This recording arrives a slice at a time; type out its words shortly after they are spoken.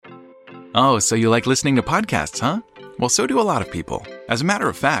Oh, so you like listening to podcasts, huh? Well, so do a lot of people. As a matter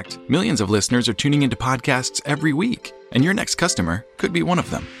of fact, millions of listeners are tuning into podcasts every week, and your next customer could be one of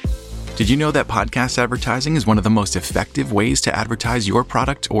them. Did you know that podcast advertising is one of the most effective ways to advertise your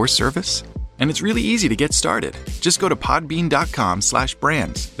product or service? And it's really easy to get started. Just go to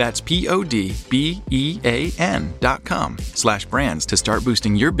podbean.com/brands. That's podbean.com/brands to start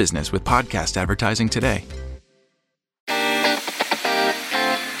boosting your business with podcast advertising today.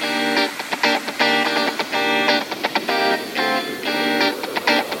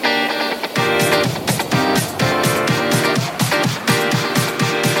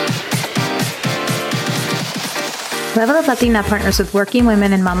 Level Up Latina partners with working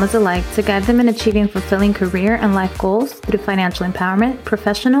women and mamas alike to guide them in achieving fulfilling career and life goals through financial empowerment,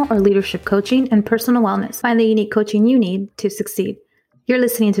 professional or leadership coaching, and personal wellness. Find the unique coaching you need to succeed. You're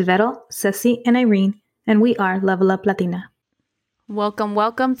listening to Vero, Ceci, and Irene, and we are Level Up Latina.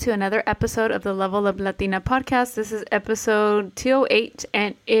 Welcome to another episode of the Level Up Latina podcast. This is episode 208,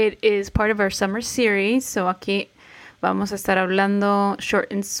 and it is part of our summer series. So aquí vamos a estar hablando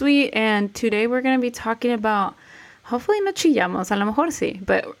short and sweet, and today we're going to be talking about hopefully no chillamos, a lo mejor sí,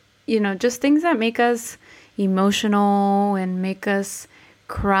 but, just things that make us emotional and make us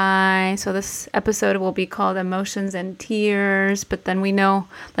cry. So this episode will be called Emotions and Tears, but then we know,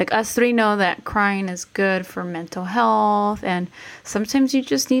 like us three know that crying is good for mental health, and sometimes you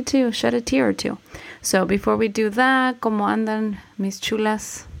just need to shed a tear or two. So before we do that, ¿cómo andan mis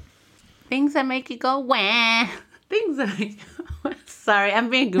chulas? Things that make you go, wah. Things that make you... Sorry, I'm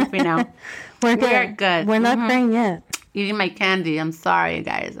being goofy now. We're good. We're not crying yet. Eating my candy. I'm sorry,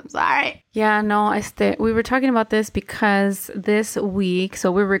 guys. I'm sorry. Yeah, no, we were talking about this because this week,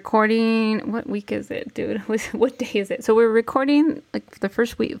 so we're recording, what week is it, dude? What day is it? So we're recording like the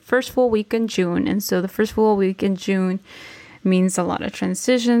first full week in June. And so the first full week in June means a lot of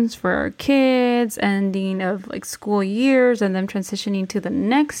transitions for our kids, ending of like school years and them transitioning to the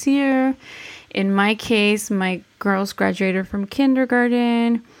next year. In my case, my girls graduated from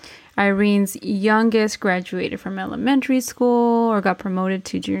kindergarten. Irene's youngest graduated from elementary school or got promoted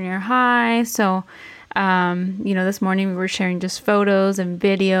to junior high. So, this morning we were sharing just photos and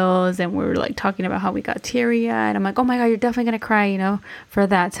videos, and we were like talking about how we got teary-eyed. I'm like, oh my God, you're definitely going to cry, for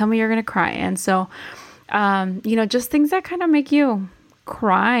that. Tell me you're going to cry. And so, just things that kind of make you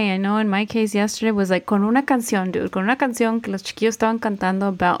cry. I know in my case yesterday was like con una canción, dude. Con una canción que los chiquillos estaban cantando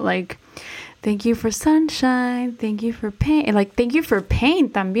about like, thank you for sunshine, thank you for pain, like thank you for pain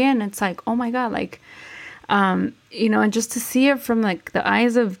también. It's like, oh my God, like, and just to see it from like the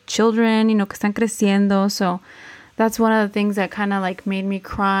eyes of children, que están creciendo. So that's one of the things that kind of like made me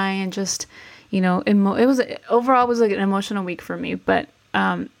cry, and just, it was like an emotional week for me. But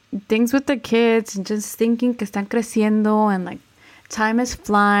things with the kids and just thinking que están creciendo, and like time is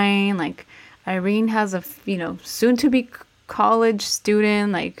flying. Like Irene has a, soon to be college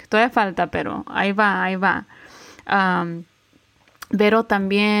student, like todavía falta, pero ahí va. Vero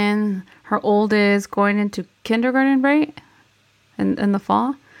también, her oldest, going into kindergarten, right? In the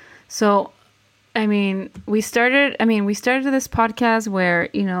fall. So, we started this podcast where,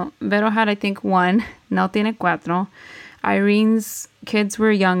 Vero had, I think, one, now tiene cuatro. Irene's kids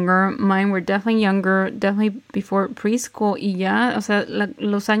were younger. Mine were definitely younger, definitely before preschool. Y ya,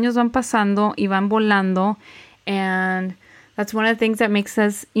 los años van pasando y van volando. And that's one of the things that makes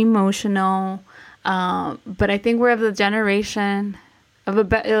us emotional. But I think we're of the generation of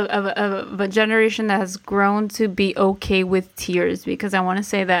a generation that has grown to be okay with tears, because I want to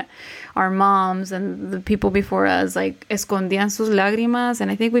say that our moms and the people before us like escondían sus lágrimas. And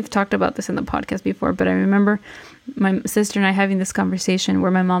I think we've talked about this in the podcast before, but I remember my sister and I having this conversation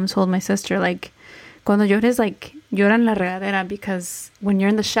where my mom told my sister, like, cuando llores, like, llora en la regadera, because when you're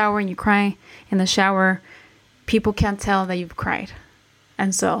in the shower and you cry in the shower, people can't tell that you've cried.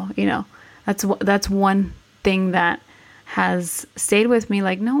 And so, that's one thing that has stayed with me.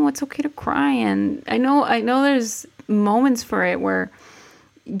 Like, no, it's okay to cry. And I know there's moments for it where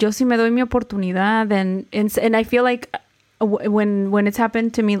yo sí me doy mi oportunidad. And I feel like when it's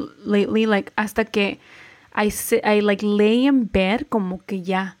happened to me lately, like, hasta que I like lay in bed, como que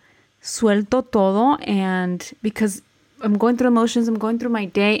ya suelto todo. And because I'm going through emotions, I'm going through my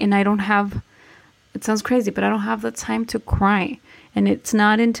day, and I don't have, it sounds crazy, but I don't have the time to cry. And it's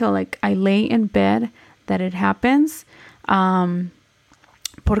not until like I lay in bed that it happens. Porque,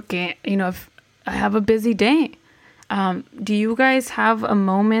 if I have a busy day. Do you guys have a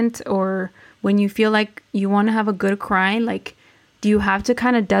moment, or when you feel like you want to have a good cry, like, do you have to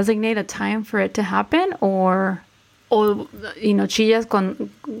kind of designate a time for it to happen, or chillas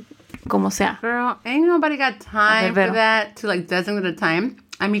como sea? Girl, ain't nobody got time for that, to like designate a time.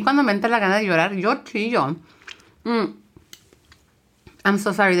 A mí cuando me entra la gana de llorar, yo chillo. I'm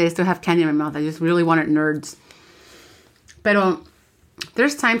so sorry that I still have candy in my mouth. I just really wanted nerds. Pero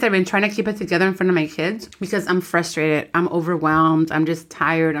there's times I've been trying to keep it together in front of my kids because I'm frustrated. I'm overwhelmed. I'm just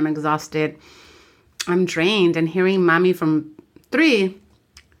tired. I'm exhausted. I'm drained. And hearing mommy from 3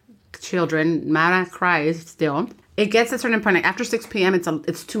 children, Mara cries still. It gets a certain point. Like after 6 p.m.,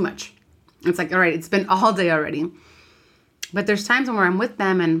 it's too much. It's like, all right, it's been all day already. But there's times when I'm with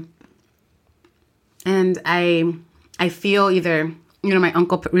them and I feel either, my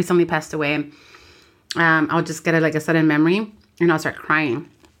uncle recently passed away. I'll just get a sudden memory and I'll start crying.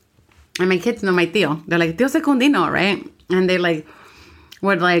 And my kids know my tío. They're like, tío Secundino, right? And they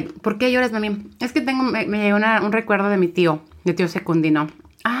would ¿por qué lloras, mami? Es que me llegó un recuerdo de mi tío, de tío Secundino.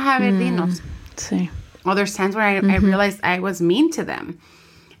 A ver, dinos. Sí. Well, there's times where I realized I was mean to them.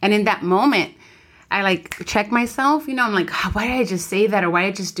 And in that moment, I check myself, I'm like, why did I just say that? Or why did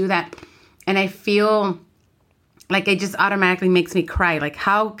I just do that? And I feel like it just automatically makes me cry. Like,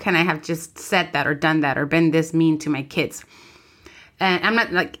 how can I have just said that or done that or been this mean to my kids? And I'm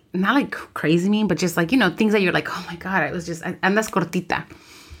not crazy mean, but just things that you're like, oh my God, I was just, andas cortita.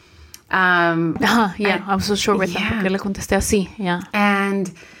 Yeah, I'm so sure with that. Porque le contesté así, yeah.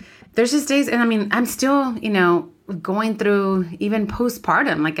 And there's just days, and I mean, I'm still, going through even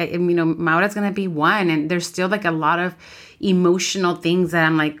postpartum. Maura's going to be 1, and there's still a lot of emotional things that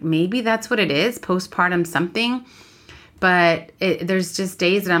I'm like, maybe that's what it is, postpartum something. But there's just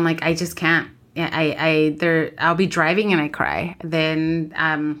days that I'm like, I just can't. I'll be driving and I cry. Then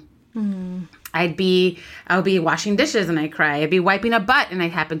I'll be washing dishes and I cry. I'd be wiping a butt and I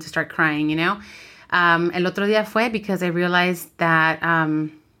happen to start crying, El otro día fue because I realized that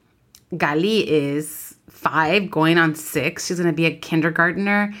Gali is 5 going on 6. She's going to be a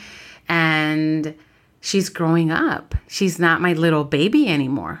kindergartner and she's growing up. She's not my little baby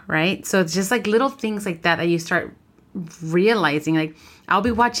anymore, right? So it's just little things like that you start realizing. I'll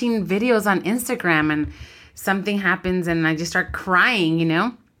be watching videos on Instagram and something happens and I just start crying,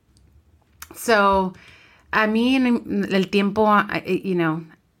 So, I mean, el tiempo,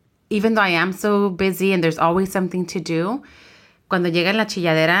 even though I am so busy and there's always something to do, cuando llega la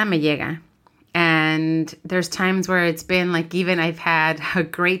chilladera, me llega. And there's times where it's been even I've had a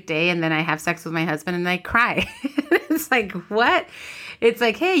great day and then I have sex with my husband and I cry. It's like, what? It's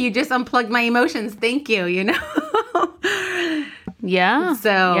like, hey, you just unplugged my emotions. Thank you, Yeah.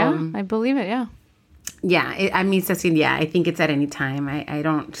 So. Yeah, I believe it, yeah. Yeah, Cecile, yeah, I think it's at any time. I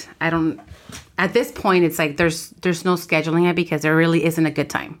don't, at this point, it's there's no scheduling it because there really isn't a good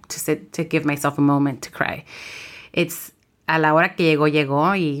time to give myself a moment to cry. It's a la hora que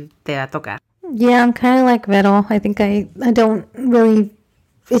llegó y te va a tocar. Yeah, I'm kind of like Vero. I think I don't really,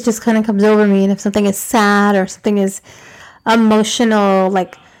 it just kind of comes over me. And if something is sad or something is emotional,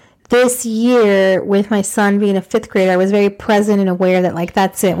 this year with my son being a 5th grader, I was very present and aware that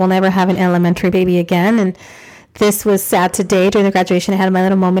that's it. We'll never have an elementary baby again. And this was sad today during the graduation. I had my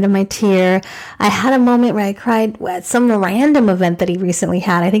little moment of my tear. I had a moment where I cried at some random event that he recently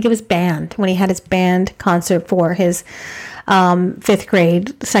had. I think it was band, when he had his band concert for his 5th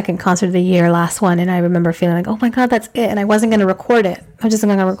grade, second concert of the year, last one. And I remember feeling like, oh my God, that's it. And I wasn't going to record it. I was just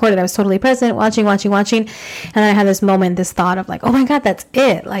going to record it. I was totally present, watching. And then I had this moment, this thought of oh my God, that's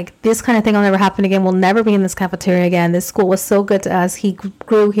it. This kind of thing will never happen again. We'll never be in this cafeteria again. This school was so good to us. He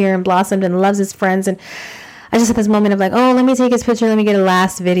grew here and blossomed and loves his friends. And I just had this moment of let me take his picture. Let me get a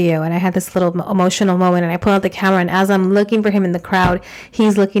last video. And I had this little emotional moment and I pulled out the camera. And as I'm looking for him in the crowd,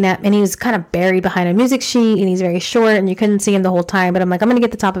 he's looking at me and he was kind of buried behind a music sheet and he's very short and you couldn't see him the whole time. But I'm going to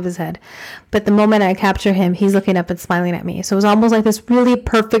get the top of his head. But the moment I capture him, he's looking up and smiling at me. So it was almost this really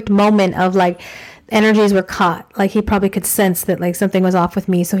perfect moment of energies were caught. He probably could sense that something was off with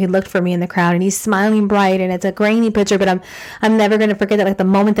me. So he looked for me in the crowd and he's smiling bright and it's a grainy picture, but I'm never going to forget that the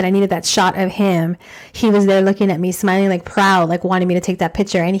moment that I needed that shot of him, he was there looking at me, smiling proud, wanting me to take that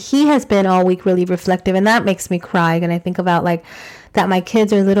picture. And he has been all week really reflective and that makes me cry. And I think about that my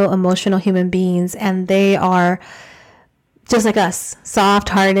kids are little emotional human beings and they are just like us,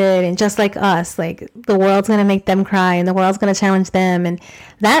 soft-hearted and just like us. The world's going to make them cry and the world's going to challenge them. And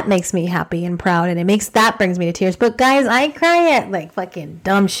that makes me happy and proud. And that brings me to tears. But guys, I cry at fucking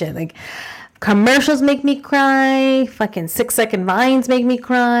dumb shit. Commercials make me cry. Fucking 6-second vines make me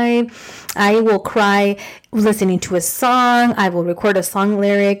cry. I will cry listening to a song. I will record a song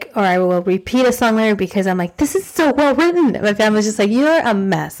lyric, or I will repeat a song lyric because I'm like, this is so well written. My family's just like, you're a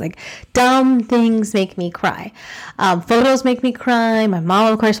mess. Like, dumb things make me cry. Photos make me cry. My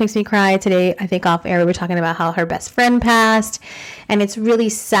mom, of course, makes me cry. Today, I think off air, we were talking about how her best friend passed, and it's really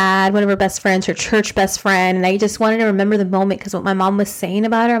sad. One of her best friends, her church best friend, and I just wanted to remember the moment because what my mom was saying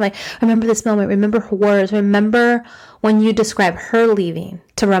about her, I'm like, remember this moment, remember her words, remember when you describe her leaving,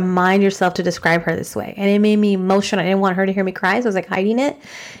 to remind yourself to describe her this way. And it made me emotional. I didn't want her to hear me cry, so I was like hiding it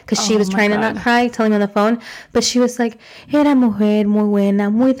because she was trying to not cry, telling me on the phone. But she was like, era mujer muy buena,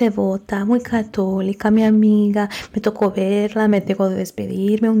 muy devota, muy católica, mi amiga. Me tocó verla, me tocó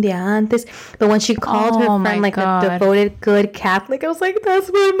despedirme un día antes. But when she called her friend like a devoted, good Catholic, I was like,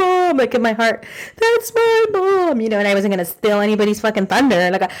 that's my mom. Like in my heart, that's my mom. You know, and I wasn't going to steal anybody's fucking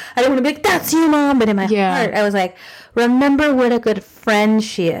thunder. Like I didn't want to be like, that's your mom. But in my heart, I was like, remember what a good friend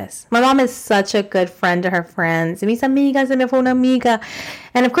she is. My mom is such a good friend to her friends. Mis amigas, se me fue una amiga.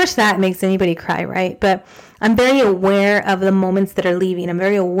 And of course that makes anybody cry, right? But I'm very aware of the moments that are leaving. I'm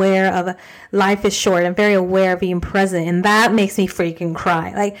very aware of life is short. I'm very aware of being present. And that makes me freaking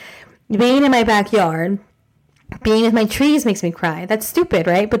cry. Like being in my backyard, being with my trees makes me cry. That's stupid,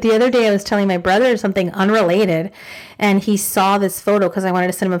 right? But the other day I was telling my brother something unrelated, and he saw this photo because I wanted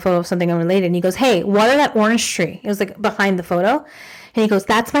to send him a photo of something unrelated. And he goes, hey, water that orange tree. It was like behind the photo. And he goes,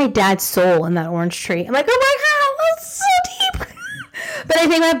 that's my dad's soul in that orange tree. I'm like, oh my God, that's so deep. But I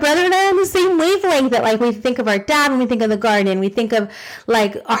think my brother and I are on the same wavelength, that like we think of our dad when we think of the garden. We think of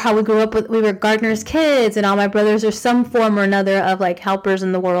like how we grew up with, we were gardeners' kids, and all my brothers are some form or another of like helpers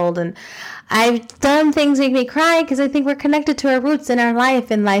in the world. And I've done things make me cry because I think we're connected to our roots in our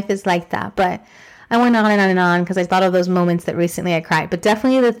life, and life is like that. But I went on and on and on because I thought of those moments that recently I cried. But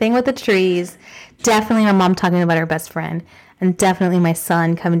definitely the thing with the trees, definitely my mom talking about her best friend, and definitely my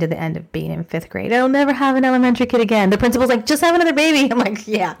son coming to the end of being in 5th grade. I'll never have an elementary kid again. The principal's like, just have another baby. I'm like,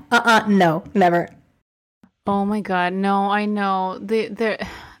 yeah, no, never. Oh my God, no, I know.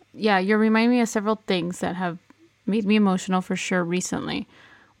 Yeah, you're reminding me of several things that have made me emotional for sure recently.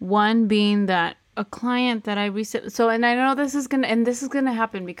 One being that a client that I recently, and I know this is gonna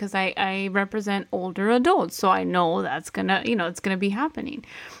happen because I represent older adults, so I know that's gonna, it's gonna be happening.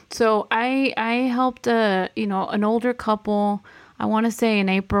 So I helped an older couple, I want to say in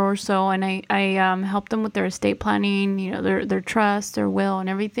April or so, and I helped them with their estate planning, their trust, their will, and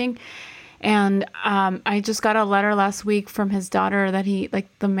everything. And I just got a letter last week from his daughter that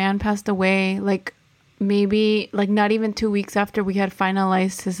the man passed away, maybe not even 2 weeks after we had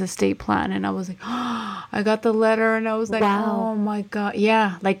finalized his estate plan. And I was like, oh, I got the letter, and I was like, wow. Oh my God.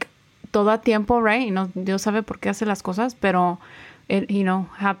 Yeah. Todo tiempo, right? Dios sabe por qué hace las cosas, pero it,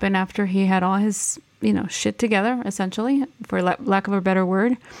 happened after he had all his, shit together, essentially, for lack of a better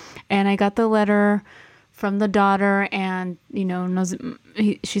word. And I got the letter from the daughter, and,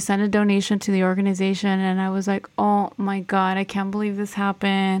 she sent a donation to the organization, and I was like, oh my God, I can't believe this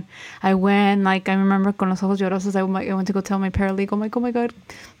happened. I went, I remember con los ojos llorosos, I went to go tell my paralegal, I'm like, oh my God,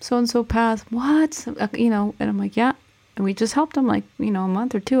 so-and-so passed. What? And I'm like, yeah. And we just helped him a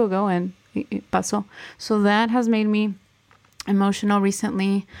month or two ago, and it pasó. So that has made me emotional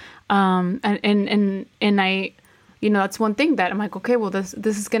recently. And I, that's one thing that I'm like, okay, well, this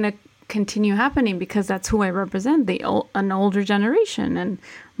is going to continue happening because that's who I represent, an older generation. And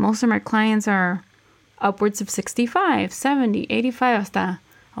most of my clients are upwards of 65, 70, 85 hasta.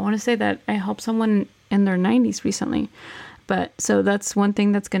 I want to say that I helped someone in their 90s recently. But so that's one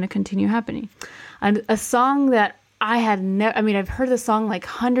thing that's going to continue happening. And a song that I had I've heard the song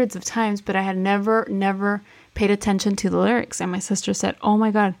hundreds of times, but I had never paid attention to the lyrics. And my sister said, oh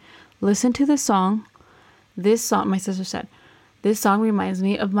my God, listen to this song. My sister said, this song reminds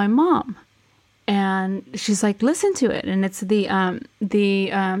me of my mom. And she's like, listen to it. And it's the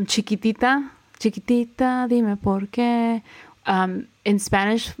Chiquitita, dime por qué, in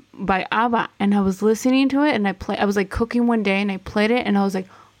Spanish by ABBA. And I was listening to it, and I was cooking one day, and I played it, and I was like,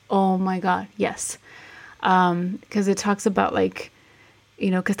 oh my God, yes. Because it talks about que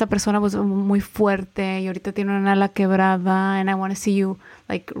esta persona was muy fuerte y ahorita tiene una ala quebrada, and I want to see you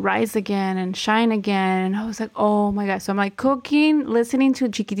rise again and shine again. And I was like, oh my God. So I'm cooking, listening to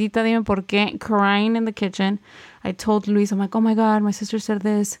Chiquitita Dime Por Qué, crying in the kitchen. I told Luis, I'm like, oh my God, my sister said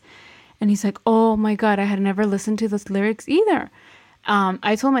this. And he's like, oh my God, I had never listened to those lyrics either.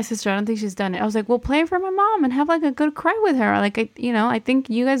 I told my sister, I don't think she's done it. I was like, well, play it for my mom and have a good cry with her. I think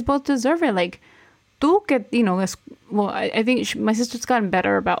you guys both deserve it. I think my sister's gotten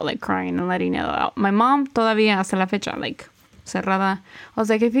better about crying and letting it out. My mom todavía hasta la fecha cerrada. I was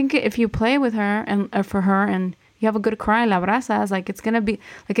like, I think if you play with her and for her and you have a good cry, la abrazas, it's gonna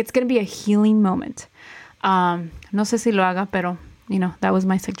be a healing moment. No sé si lo haga, pero, that was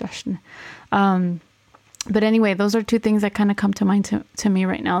my suggestion. But anyway, those are two things that kind of come to mind to me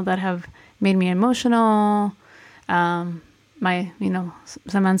right now that have made me emotional. Se me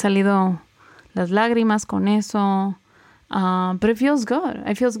han salido las lágrimas con eso. But it feels good.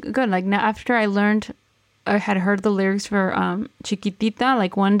 It feels good. Like now, after I had heard the lyrics for Chiquitita,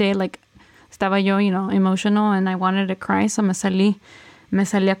 like one day, like estaba yo, emotional and I wanted to cry. So me salí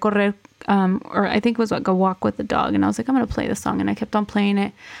a correr, or I think it was like a walk with the dog. And I was like, I'm going to play the song. And I kept on playing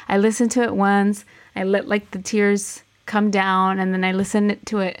it. I listened to it once. I let like the tears come down, and then I listened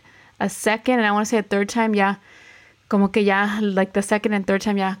to it a second, and I want to say a third time, como que like the second and third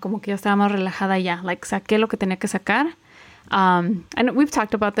time, como que ya estaba más relajada, like saqué lo que tenía que sacar. And we've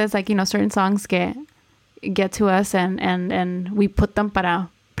talked about this, like, certain songs get to us and we put them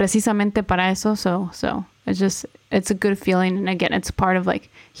precisamente para eso. So it's a good feeling. And again, it's part of like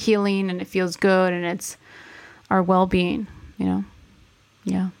healing, and it feels good, and it's our well-being, Yeah.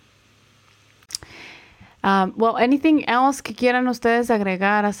 Well, anything else que quieran ustedes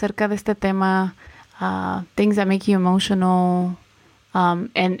agregar acerca de este tema? Things that make you emotional, and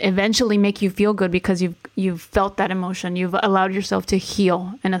eventually make you feel good because you've felt that emotion. You've allowed yourself to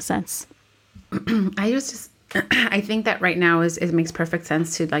heal in a sense. I think that right now it makes perfect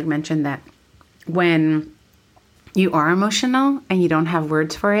sense to like mention that when you are emotional and you don't have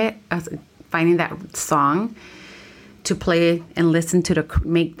words for it, finding that song to play and listen to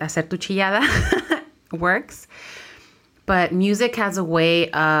hacer tu chillada works. But music has a way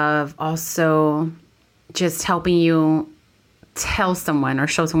of also just helping you tell someone or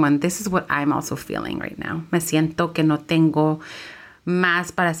show someone, this is what I'm also feeling right now. Me siento que no tengo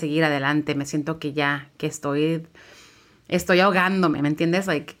más para seguir adelante. Me siento que estoy ahogándome. ¿Me entiendes?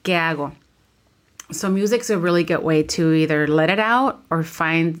 Like, ¿qué hago? So music's a really good way to either let it out or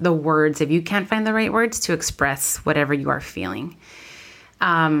find the words, if you can't find the right words, to express whatever you are feeling.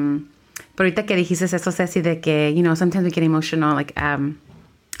 Pero ahorita que dijiste eso, Ceci, de que, sometimes we get emotional. Like, I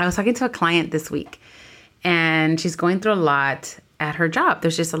was talking to a client this week, and she's going through a lot at her job.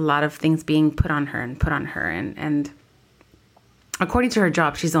 There's just a lot of things being put on her. And according to her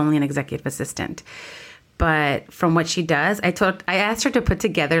job, she's only an executive assistant. But from what she does, I asked her to put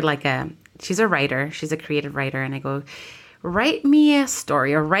together she's a writer. She's a creative writer. And I go, write me a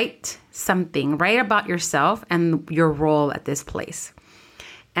story or write something. Write about yourself and your role at this place.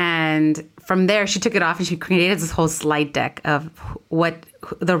 And from there, she took it off and she created this whole slide deck of what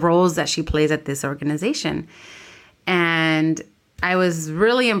the roles that she plays at this organization. And I was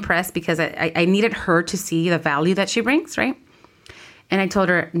really impressed because I needed her to see the value that she brings, right? And I told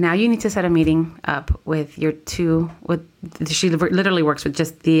her, now you need to set a meeting up with she literally works with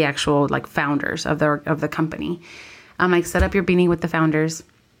just the actual like founders of the company. I'm like, set up your meeting with the founders,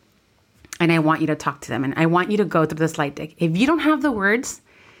 and I want you to talk to them, and I want you to go through the slide deck. If you don't have the words,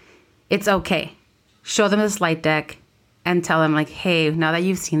 it's okay. Show them the slide deck and tell them like, hey, now that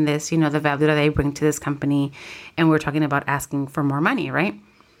you've seen this, the value that I bring to this company, and we're talking about asking for more money, right?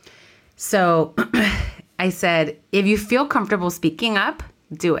 So I said, if you feel comfortable speaking up,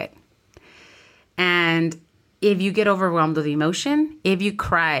 do it. And if you get overwhelmed with emotion, if you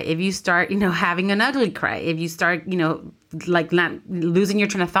cry, if you start, having an ugly cry, if you start, like not losing your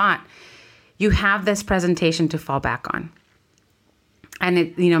train of thought, you have this presentation to fall back on.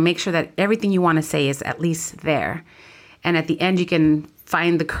 And make sure that everything you want to say is at least there. And at the end, you can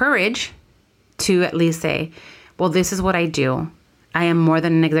find the courage to at least say, well, this is what I do. I am more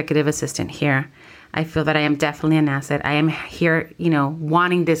than an executive assistant here. I feel that I am definitely an asset. I am here,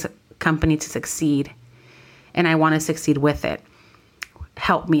 wanting this company to succeed, and I want to succeed with it.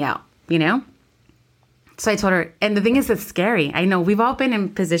 Help me out, So I told her, and the thing is, it's scary. I know we've all been in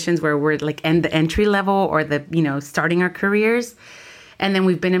positions where we're like in the entry level or the, starting our careers. And then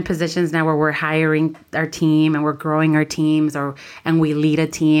we've been in positions now where we're hiring our team and we're growing our teams, and we lead a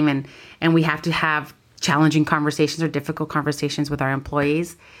team, and we have to have challenging conversations or difficult conversations with our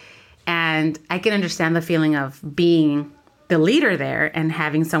employees. And I can understand the feeling of being the leader there and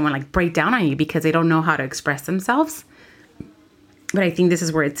having someone like break down on you because they don't know how to express themselves. But I think this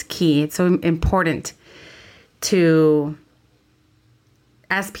is where it's key. It's so important to,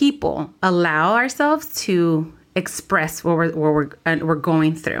 as people, allow ourselves to express what we're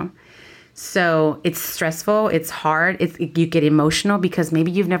going through. So it's stressful, it's hard, you get emotional because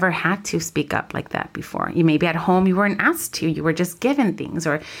maybe you've never had to speak up like that before. You maybe at home you weren't asked to, you were just given things,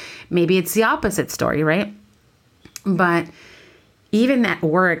 or maybe it's the opposite story, right? But even at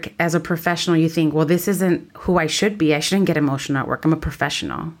work as a professional, you think, well, this isn't who I should be. I shouldn't get emotional at work. I'm a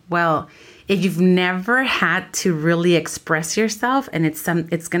professional. Well, if you've never had to really express yourself, and it's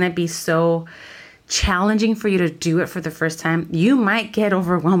going to be so challenging for you to do it for the first time, you might get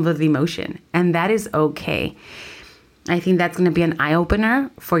overwhelmed with emotion, and that is okay. I think that's going to be an eye-opener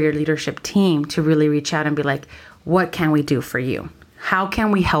for your leadership team to really reach out and be like, what can we do for you? How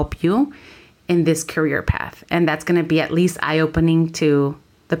can we help you in this career path? And that's going to be at least eye-opening to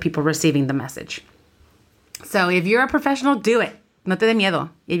the people receiving the message. So if you're a professional, do it. No te dé miedo.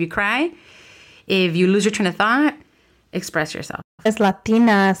 If you cry, if you lose your train of thought, express yourself. As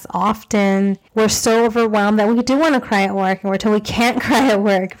Latinas, often we're so overwhelmed that we do want to cry at work, and we're told we can't cry at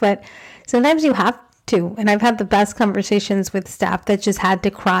work, but sometimes you have to. And I've had the best conversations with staff that just had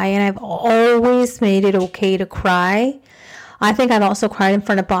to cry, and I've always made it okay to cry. I think I've also cried in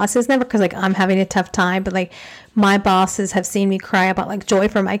front of bosses, never because like I'm having a tough time, but like my bosses have seen me cry about like joy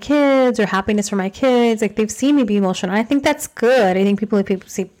for my kids or happiness for my kids. Like they've seen me be emotional. And I think that's good. I think people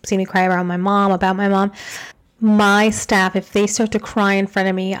see me cry around my mom, about my mom. My staff, if they start to cry in front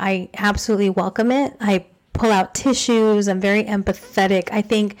of me, I absolutely welcome it. I pull out tissues. I'm very empathetic. I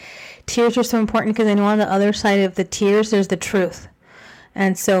think tears are so important because I know on the other side of the tears, there's the truth.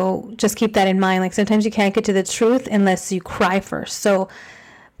 And so just keep that in mind. Like sometimes you can't get to the truth unless you cry first. So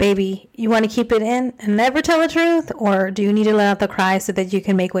baby, you want to keep it in and never tell the truth? Or do you need to let out the cry so that you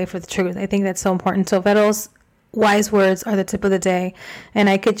can make way for the truth? I think that's so important. So Vero's wise words are the tip of the day. And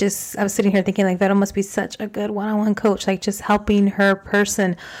I was sitting here thinking like Vero must be such a good one-on-one coach, like just helping her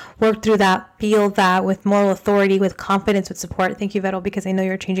person work through that, feel that with moral authority, with confidence, with support. Thank you, Vero, because I know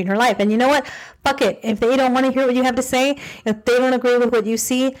you're changing her life. And you know what? Fuck it. If they don't want to hear what you have to say, if they don't agree with what you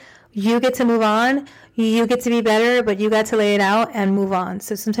see, you get to move on. You get to be better, but you got to lay it out and move on.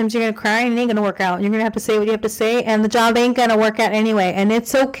 So sometimes you're going to cry and it ain't going to work out. You're going to have to say what you have to say, and the job ain't going to work out anyway. And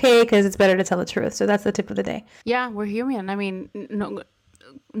it's okay because it's better to tell the truth. So that's the tip of the day. Yeah, we're human. I mean, no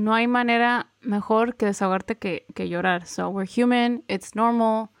hay manera mejor que desahogarte que llorar. So we're human. It's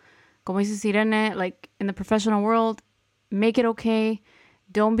normal. Como dice Irene, like in the professional world, make it okay.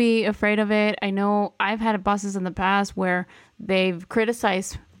 Don't be afraid of it. I know I've had bosses in the past where they've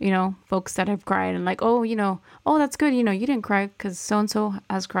criticized, folks that have cried and like, oh, that's good. You didn't cry because so-and-so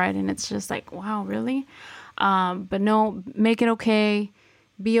has cried. And it's just like, wow, really? But no, make it okay.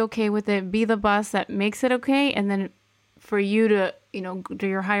 Be okay with it. Be the boss that makes it okay. And then for you to, to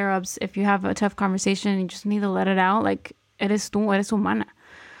your higher ups, if you have a tough conversation, you just need to let it out. Like, eres humana.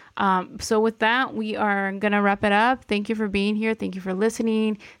 So with that, we are going to wrap it up. Thank you for being here. Thank you for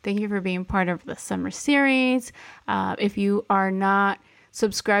listening. Thank you for being part of the summer series. If you are not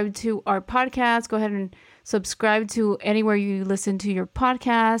subscribed to our podcast, go ahead and subscribe to anywhere you listen to your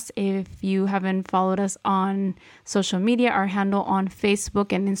podcast. If you haven't followed us on social media, our handle on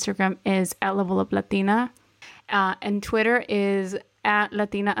Facebook and Instagram is @LevelUpLatina. And Twitter is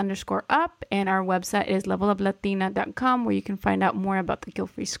 @Latina_up, and our website is leveluplatina.com, where you can find out more about the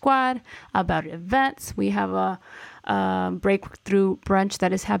Guilt-Free Squad, about events. We have a breakthrough brunch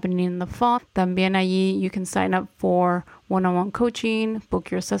that is happening in the fall. También allí you can sign up for one-on-one coaching,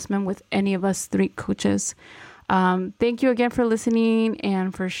 book your assessment with any of us 3 coaches. Thank you again for listening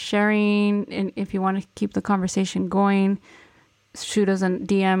and for sharing. And if you want to keep the conversation going, shoot us a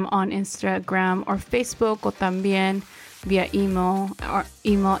DM on Instagram or Facebook, or también via email. Our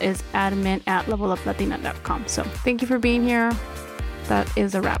email is admin@leveluplatina.com. So thank you for being here. That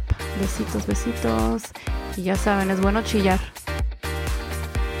is a wrap. Besitos, besitos. Y ya saben, es bueno chillar.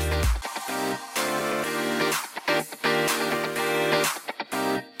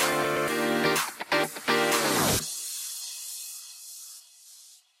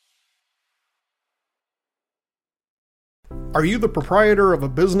 Are you the proprietor of a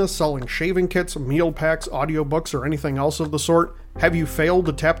business selling shaving kits, meal packs, audiobooks, or anything else of the sort? Have you failed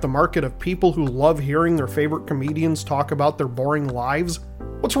to tap the market of people who love hearing their favorite comedians talk about their boring lives?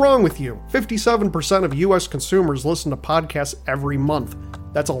 What's wrong with you? 57% of US consumers listen to podcasts every month.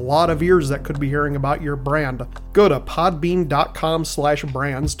 That's a lot of ears that could be hearing about your brand. Go to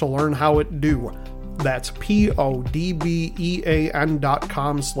podbean.com/brands to learn how it do. That's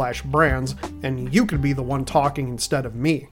podbean.com/brands, and you could be the one talking instead of me.